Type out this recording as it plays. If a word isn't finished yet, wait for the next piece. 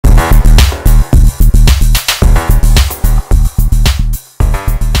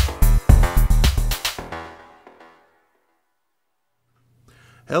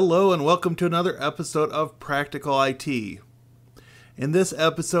Hello and welcome to another episode of Practical IT. In this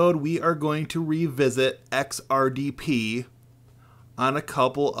episode, we are going to revisit XRDP on a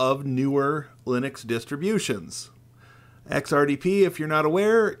couple of newer Linux distributions. XRDP, if you're not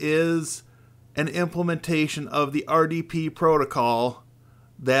aware, is an implementation of the RDP protocol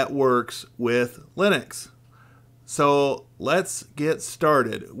that works with Linux. So let's get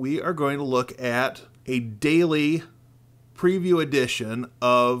started. We are going to look at a daily preview edition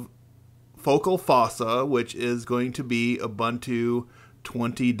of Focal Fosa, which is going to be Ubuntu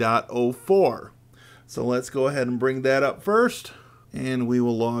 20.04. So let's go ahead and bring that up first, and we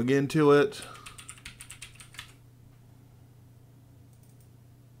will log into it.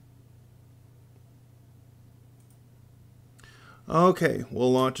 Okay,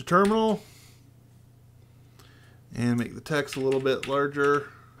 we'll launch a terminal and make the text a little bit larger.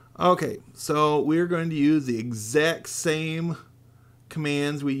 Okay, so we're going to use the exact same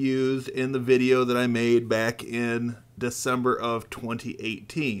commands we used in the video that I made back in December of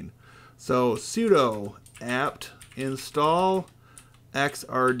 2018. So sudo apt install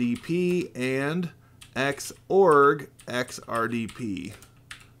XRDP and xorg XRDP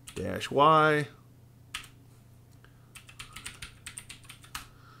 -y.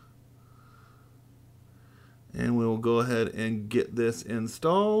 And we'll go ahead and get this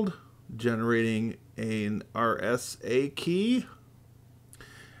installed, generating an RSA key,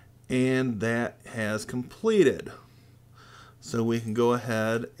 and that has completed. So we can go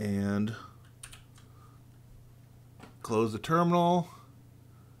ahead and close the terminal,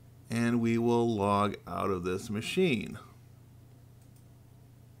 and we will log out of this machine.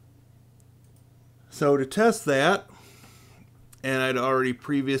 So to test that, and I'd already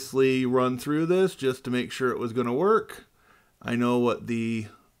previously run through this just to make sure it was going to work. I know what the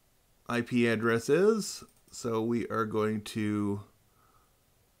IP address is, so we are going to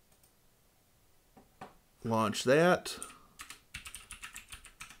launch that.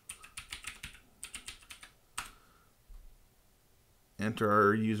 Enter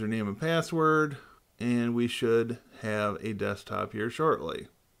our username and password, and we should have a desktop here shortly.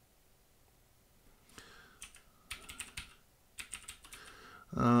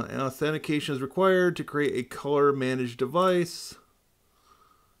 Authentication is required to create a color managed device,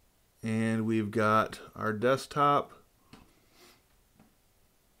 and we've got our desktop,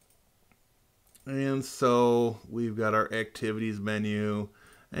 and so we've got our activities menu,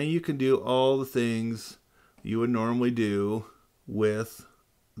 and you can do all the things you would normally do with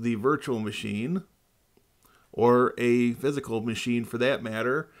the virtual machine or a physical machine for that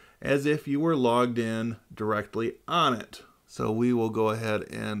matter, as if you were logged in directly on it. So we will go ahead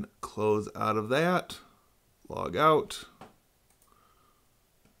and close out of that, log out,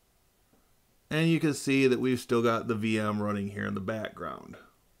 and you can see that we've still got the VM running here in the background.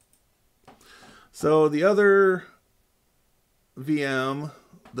 So the other VM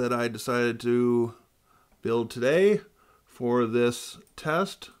that I decided to build today for this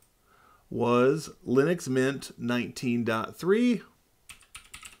test was Linux Mint 19.3.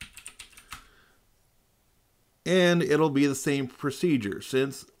 And it'll be the same procedure.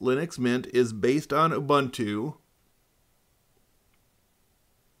 Since Linux Mint is based on Ubuntu,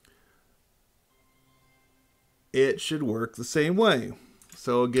 it should work the same way.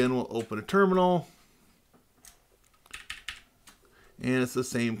 So again, we'll open a terminal, and it's the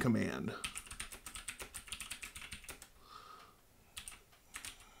same command.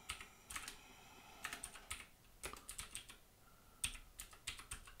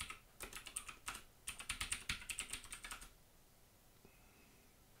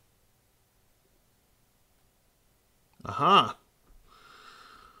 Aha!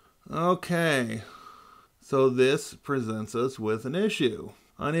 Okay, so this presents us with an issue.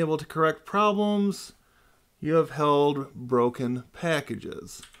 Unable to correct problems, you have held broken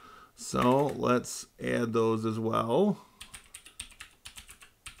packages. So let's add those as well.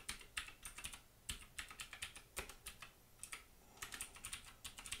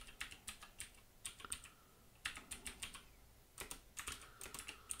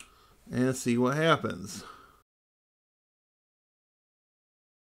 And see what happens.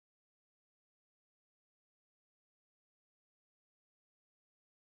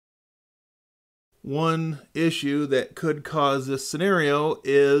 One issue that could cause this scenario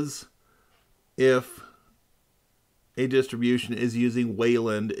is if a distribution is using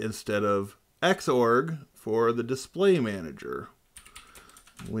Wayland instead of Xorg for the display manager.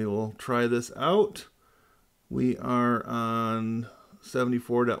 We will try this out. We are on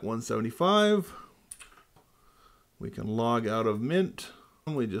 74.175. We can log out of Mint.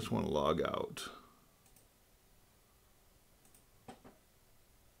 We just want to log out.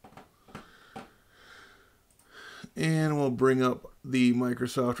 And we'll bring up the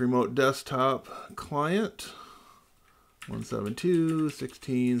Microsoft Remote Desktop client.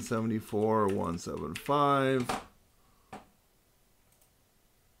 172.16.74.175.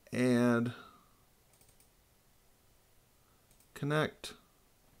 And connect.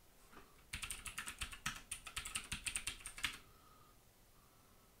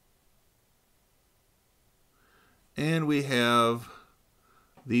 And we have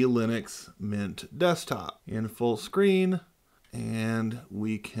the Linux Mint desktop in full screen, and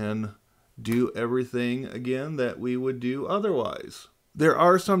we can do everything again that we would do otherwise. There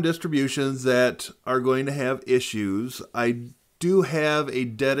are some distributions that are going to have issues. I do have a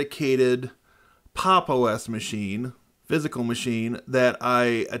dedicated Pop! OS machine, physical machine, that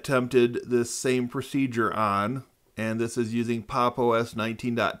I attempted this same procedure on, and this is using Pop! OS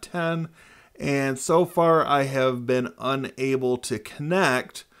 19.10, and so far I have been unable to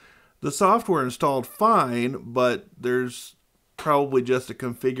connect. The software installed fine, but there's probably just a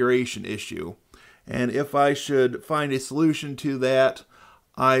configuration issue. And if I should find a solution to that,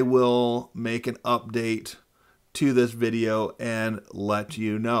 I will make an update to this video and let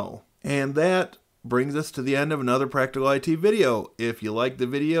you know. And that brings us to the end of another Practical IT video. If you like the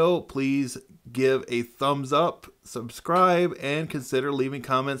video, please give a thumbs up, subscribe, and consider leaving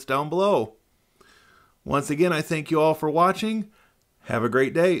comments down below. Once again, I thank you all for watching. Have a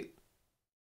great day.